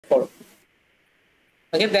vapor.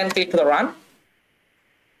 Okay, then click the run.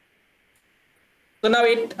 So now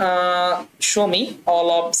it show me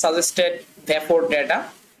all of suggested vapor data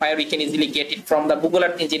where we can easily get it from the Google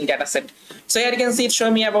Earth Engine dataset. So here you can see it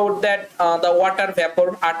show me about that the water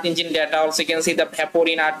vapor Earth Engine data. Also you can see the vapor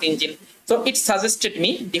in Earth Engine. So it suggested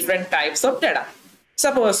me different types of data.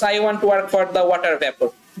 Suppose I want to work for the water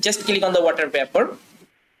vapor. Just click on the water vapor.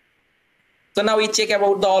 So now we check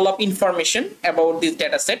about the all of information about this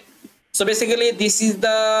dataset. So basically this is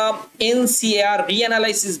the NCAR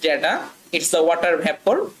reanalysis data. It's the water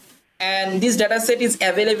vapor, and this data set is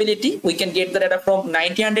availability. We can get the data from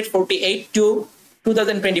 1948 to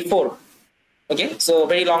 2024. Okay, so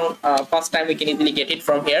very long past time we can easily get it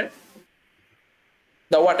from here.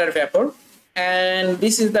 The water vapor, and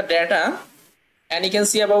this is the data, and you can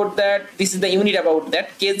see about that. This is the unit about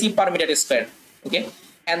that kg per meter square. Okay,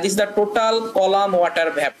 and this is the total column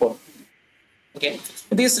water vapor. Okay,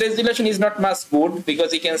 this resolution is not much good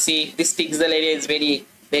because you can see this pixel area is very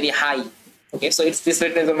high. Okay, so it's this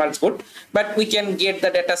resolution is good, but we can get the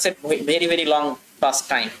data set very long past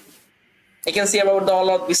time. You can see about the all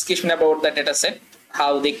of discussion about the data set,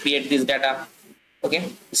 how they create this data.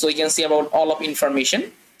 Okay, so you can see about all of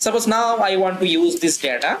information. Suppose now I want to use this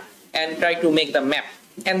data and try to make the map,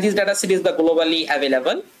 and this data set is the globally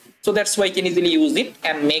available, so that's why I can easily use it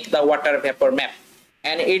and make the water vapor map,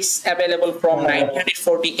 and it's available from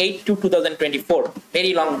 1948 to 2024.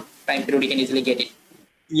 Very long time period, you can easily get it.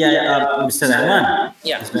 Yeah, Mr. Rahman.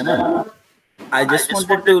 Yeah. Mr. Rahman, I just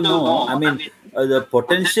wanted to know, I mean, the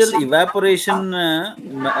potential evaporation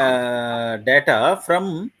data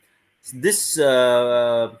from this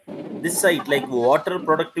this site, like Water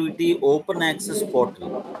Productivity Open Access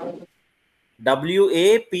Portal,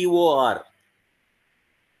 WaPOR.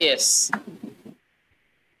 Yes.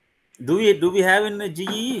 Do we have in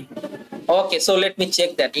GE? Okay, so let me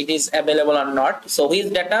check that it is available or not. So his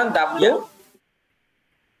data W.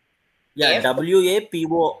 Yeah,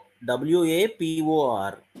 WaPOR.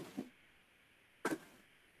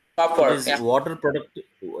 WaPOR, It is water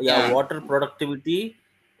productivity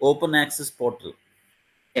open access portal.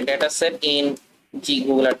 A data set in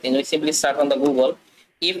Google Earth. We simply start on the Google.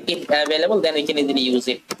 If it's available, then we can easily use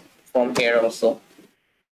it from here also.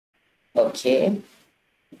 Okay.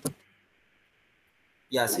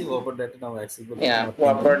 Yeah, see, WaPOR data now accessible. Yeah,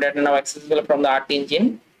 WaPOR data now accessible from the Earth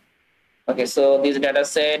Engine. Okay, so this data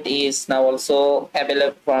set is now also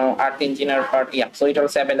available from Earth Engine or part. Yeah, so it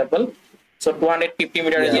also available. So 250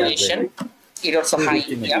 meter resolution. It also high.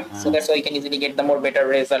 Yeah, so that's why you can easily get the more better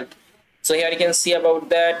result. So here you can see about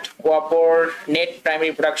that WaPOR net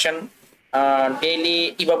primary production,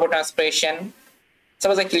 daily evapotranspiration.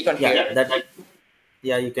 Suppose I click on here.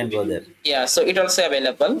 Yeah, you can go there. Yeah, so it also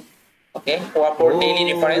available. Okay, WaPOR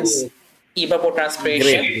daily reference,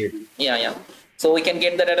 evapotranspiration. Great. Yeah. So we can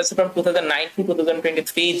get the data set from 2009 to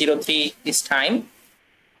 2023-03 this time.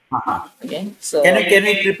 Okay, so can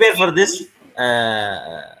we prepare for this,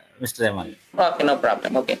 Mr. Rahman? Okay, no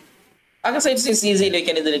problem. Okay, so it's easy. We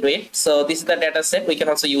can easily do it. So this is the data set. We can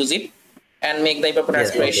also use it and make the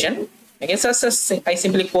evapotranspiration. Okay, so I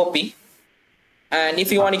simply copy. And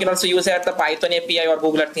if you want, you can also use the Python API or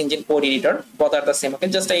Google Earth Engine code editor. Both are the same. Okay,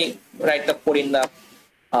 just I write the code in the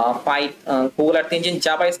Google Earth Engine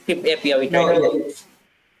JavaScript API.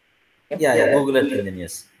 Yeah, Google Earth Engine,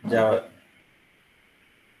 yes. Java.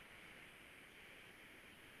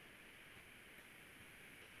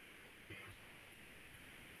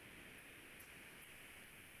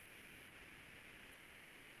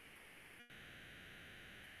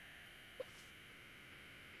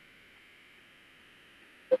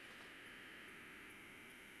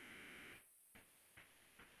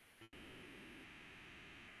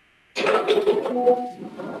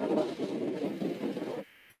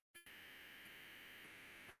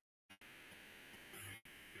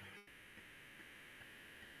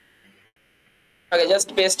 Okay,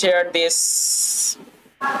 just paste here this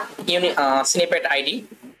snippet ID,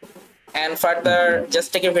 and further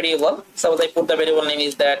just take a variable. Suppose I put the variable name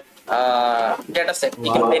is that dataset.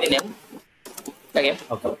 You can vary name. Okay.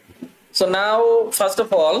 So now, first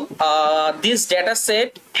of all, this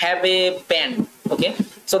dataset have a band. Okay.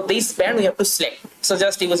 So this band we have to select. So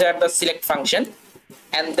just use the select function,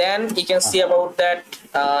 and then you can see about that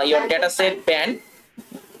your dataset band.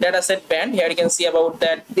 Here you can see about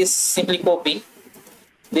that. This simply copy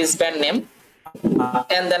this band name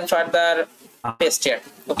and then further paste here.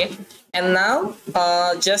 Okay, and now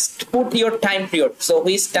just put your time period. So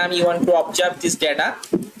which time you want to observe this data.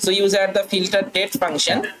 So use the filter date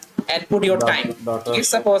function and put your time. If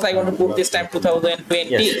suppose I want to put this time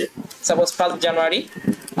 2020, suppose 1st January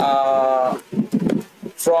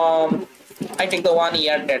from, I take the 1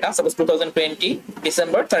 year data, suppose 2020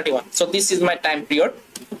 December 31. So this is my time period.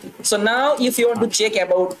 So now if you want to check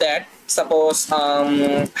about that, suppose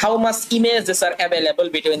how much images are available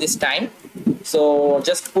between this time, so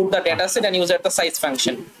just put the data set and use the size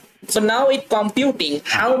function. So now it computing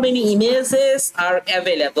how many images are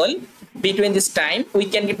available between this time. We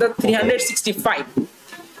can get the 365.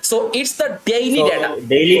 So it's the daily data.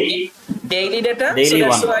 Daily data. Daily so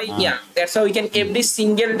that's one. why yeah, that's why we can every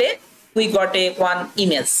single day we got a one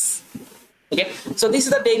image. Okay, so this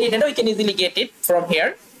is the daily data. We can easily get it from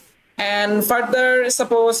here. And further,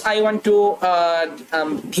 suppose I want to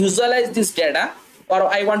visualize this data,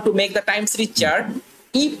 or I want to make the time series chart.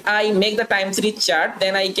 If I make the time series chart,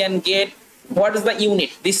 then I can get what is the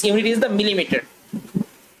unit. This unit is the millimeter.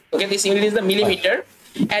 Okay, this unit is the millimeter.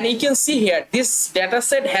 And you can see here, this data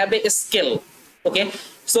set have a scale. Okay,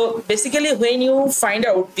 so basically when you find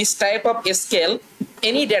out this type of scale,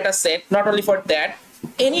 any data set, not only for that,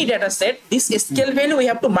 any data set, this scale value we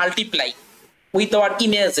have to multiply with our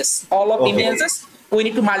images. All of images we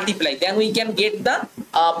need to multiply. Then we can get the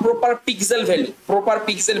proper pixel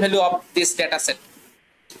value of this data set.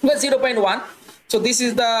 0.1. So this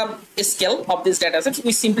is the scale of this data set.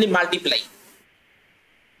 We simply multiply.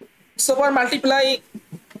 So for multiply,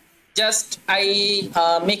 just I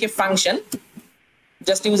make a function.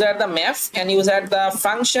 Just use at the map and use at the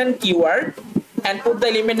function keyword and put the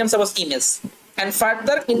element name suppose image. And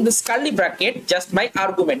further in this curly bracket, just my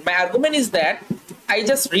argument. My argument is that I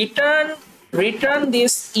just return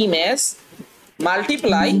this image,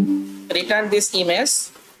 return this image,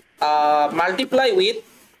 multiply with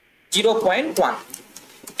 0.1.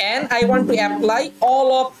 And I want to apply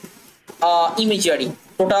all of imagery,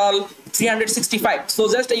 total 365. So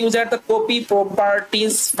just I use at the copy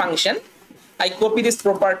properties function. I copy these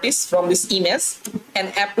properties from this image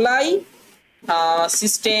and apply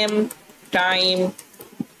system time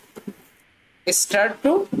start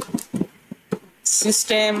to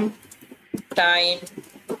system time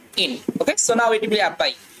in. Okay, so now it will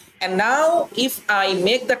apply. And now if I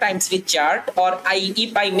make the time series chart, or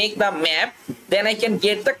if I make the map, then I can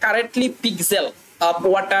get the correctly pixel of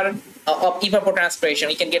water of evapotranspiration.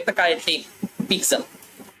 You can get the correctly pixel.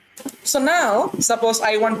 So now suppose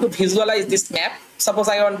I want to visualize this map. Suppose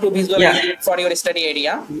I want to visualize it for your study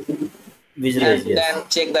area. Visualize, and then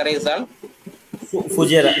check the result.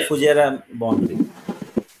 Fujairah boundary.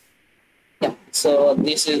 Yeah. So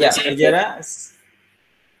this is Fujairah.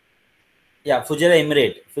 Yeah, Fujairah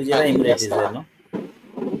Emirate. Fujairah Emirate is there, no?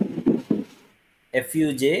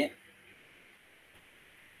 FUJ.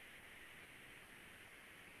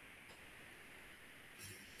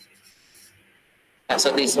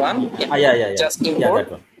 So this one. Yeah. Just import.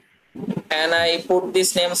 That one. And I put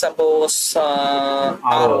this name, suppose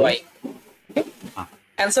ROI. Okay.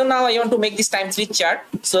 And so now I want to make this time series chart.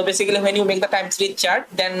 So basically, when you make the time series chart,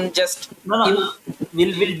 then just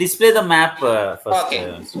we'll display the map first.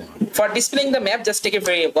 Okay. For displaying the map, just take a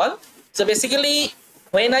variable. So basically,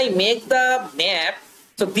 when I make the map,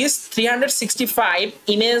 so these 365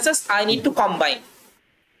 images I need to combine.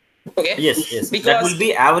 Okay. Yes. Because that will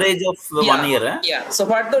be average of 1 year. Eh? Yeah. So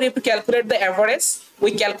further, we have to calculate the average.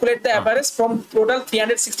 We calculate the average from total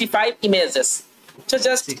 365 images. So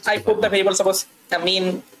just 65. I put the variable, suppose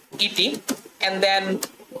mean ET, and then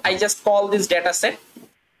I just call this data set,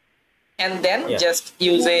 and then just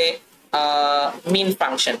use a mean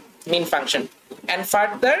function. And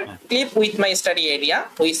further clip with my study area,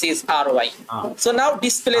 which is ROI. So now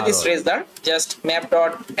display this result. Just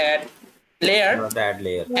map.add layer,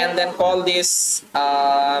 and then call this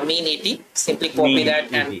mean ET. Simply copy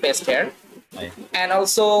that and paste here. And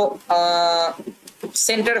also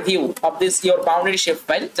center view of this your boundary shape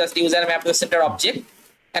file. Just use a map to center object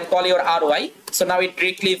and call your ROI. So now it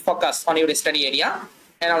directly focus on your study area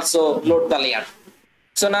and also load the layer.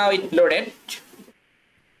 So now it loaded.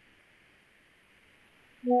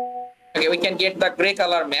 Okay, we can get the gray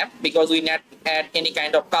color map because we not add any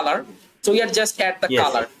kind of color. So we are just add the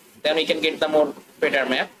color. Then we can get the more better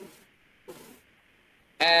map.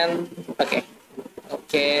 And okay,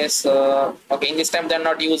 so in this time they're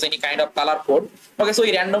not use any kind of color code. Okay, so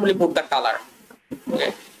we randomly put the color.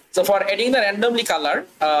 Okay, so for adding the randomly color,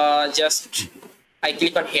 just I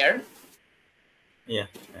click on here.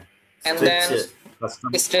 And then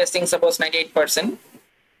stressing suppose 98%.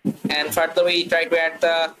 And further we try to add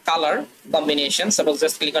the color combination. Suppose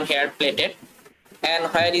just click on here, plated. And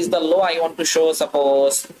where is the low I want to show,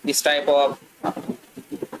 suppose this type of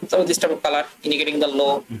color indicating the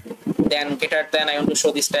low. Then then I want to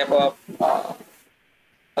show this type of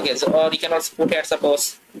okay, so or you can also put here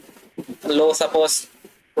suppose low, suppose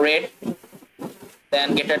red,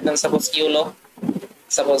 then greater than suppose yellow,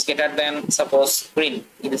 suppose greater than suppose green.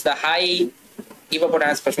 It is the high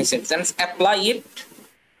evapotranspiration. Then apply it.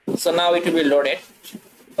 So now it will be loaded.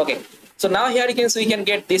 Okay. So now here you can see we can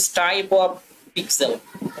get this type of pixel.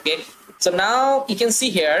 Okay. So now you can see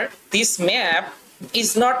here this map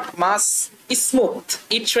is not mass is smooth.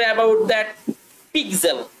 It show about that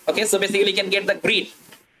pixel. Okay. So basically you can get the grid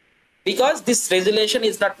because this resolution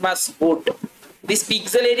is not much good. This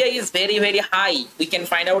pixel area is very high. We can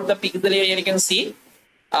find out the pixel area. You can see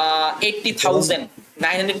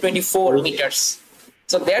 80,924 meters.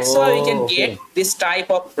 So that's why we can get this type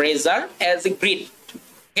of result as a grid.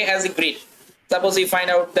 Okay, as a grid. Suppose we find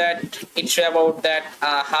out that it show about that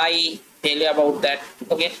high value about that.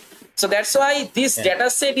 Okay. So that's why this data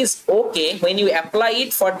set is okay when you apply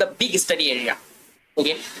it for the big study area.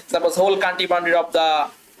 Okay. Suppose whole country boundary of the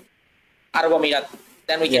Arab Emirat,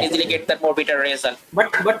 then we can easily get that more better result.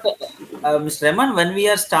 But Mr. Rahman, when we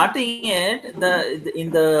are starting it,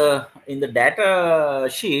 in the data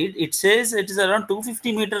sheet, it says it is around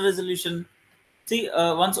 250-meter resolution. See,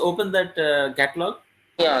 once open that catalog.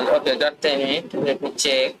 Yeah. Okay. Just a minute. Let me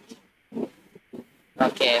check.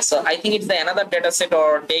 Okay. So I think it's the another data set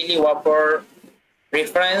or daily WaPOR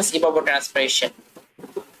reference evapotranspiration.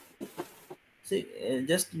 See,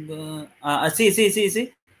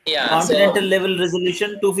 see. Yeah. Continental level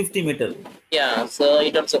resolution 250 meter. Yeah. So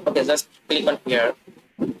it also okay. Just click on here.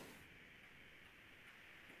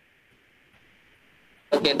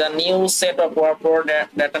 Okay, the new set of WaPOR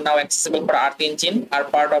data now accessible for Earth Engine are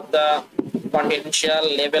part of the confidential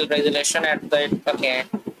level resolution at the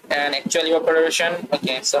and actual evaporation.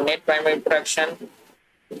 Okay, so net primary production.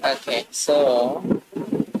 Okay, so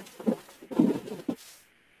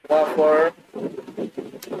WaPOR.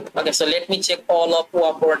 Okay, so let me check all of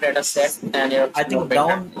WaPOR data set and I think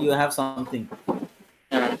down you have something.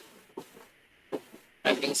 I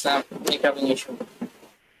think some having issue.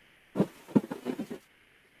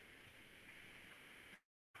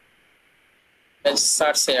 Let's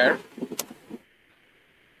start here.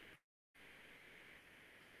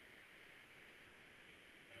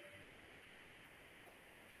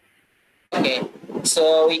 Okay,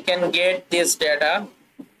 so we can get this data.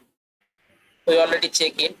 We already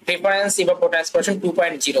check it. Reference evapotranspiration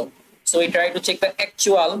 2.0. So we try to check the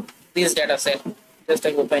actual this data set. Just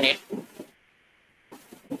like open it.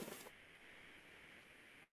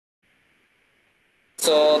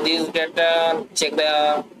 So this data check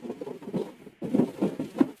the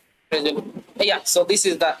so this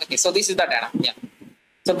is the data. Yeah.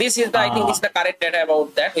 So this is the I think this is the correct data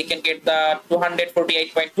about that. We can get the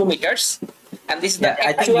 248.2 meters. And this is the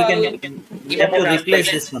actual. I think we have to replace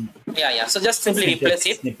this one. Yeah. So just simply replace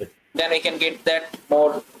it. Snippet. Then we can get that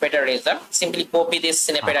more better result. Simply copy this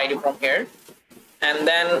snippet ID from here. And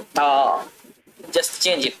then just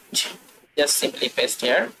change it. Just simply paste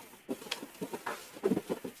here.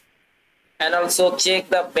 And also check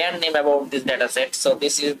the band name about this data set. So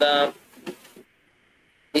this is the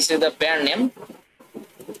band name.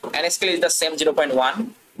 And SQL is the same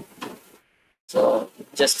 0.1. So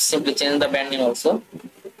just simply change the band name also.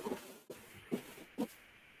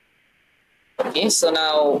 Okay, so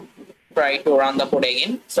now try to run the code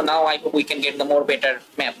again. So now I hope we can get the more better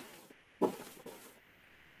map.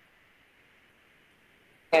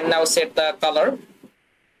 And now set the color.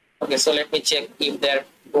 Okay, so let me check if they're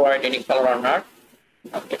provide any color or not.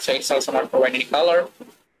 Okay, so it's also not provide any color.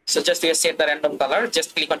 So just we set the random color.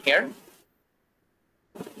 Just click on here.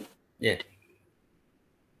 Yeah.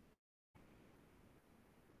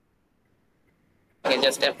 Okay,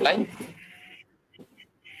 just apply.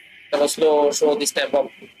 So show this type of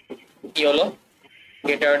yellow.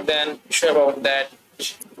 Greater than show about that.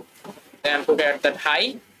 Then put at that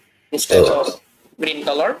high. This type of green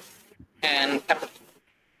color and apply.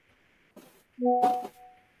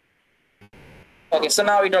 Okay, so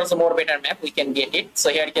now it also more better map. We can get it. So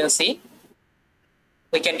here you can see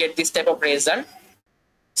we can get this type of result.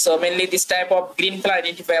 So mainly this type of green color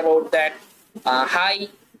identify about that high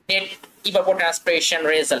net evapotranspiration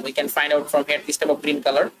result. We can find out from here this type of green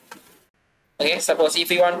color. Okay, suppose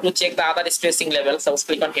if you want to check the other stressing level, suppose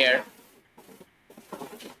click on here.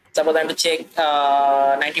 Suppose I want to check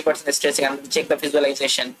 90% stressing and check the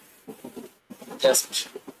visualization. Just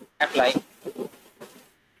apply.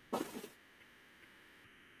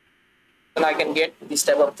 And I can get this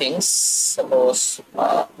type of things. Suppose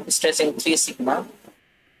stressing 3 sigma.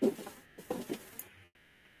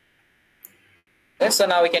 Okay, so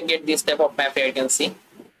now we can get this type of map here, you can see.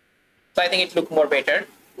 So I think it looks more better.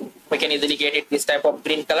 We can easily get it this type of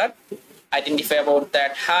green color. Identify about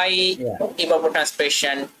that high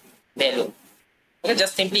evapotranspiration value. Okay,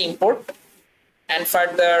 just simply import and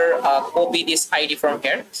further copy this ID from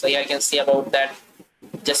here. So here you can see about that.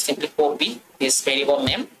 Just simply copy this variable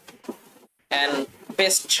name and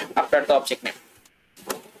paste after the object name.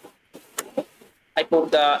 I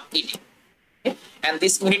put the ED. Okay. And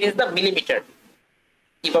this unit is the millimeter.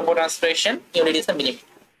 Evapotranspiration unit is the millimeter.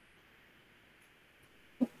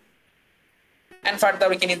 And further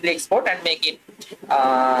we can easily export and make it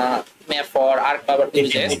map for arc power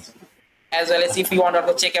users. As well as if you want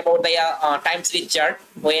to check about the time series chart,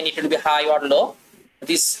 when it will be high or low,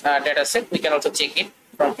 this data set, we can also check it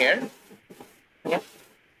from here. Yeah.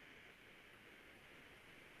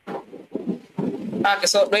 Okay,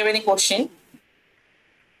 so do you have any question?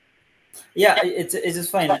 Yeah, it is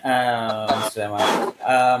fine, Mr. Rahman.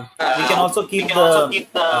 We can also keep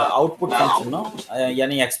the output function, no?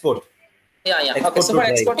 Yani export. Yeah. Export okay, so for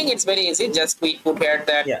drive. exporting, it's very easy. Just we put here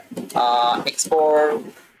that export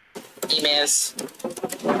image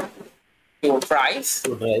to drive.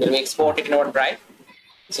 We'll export it in our drive.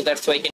 So that's why you can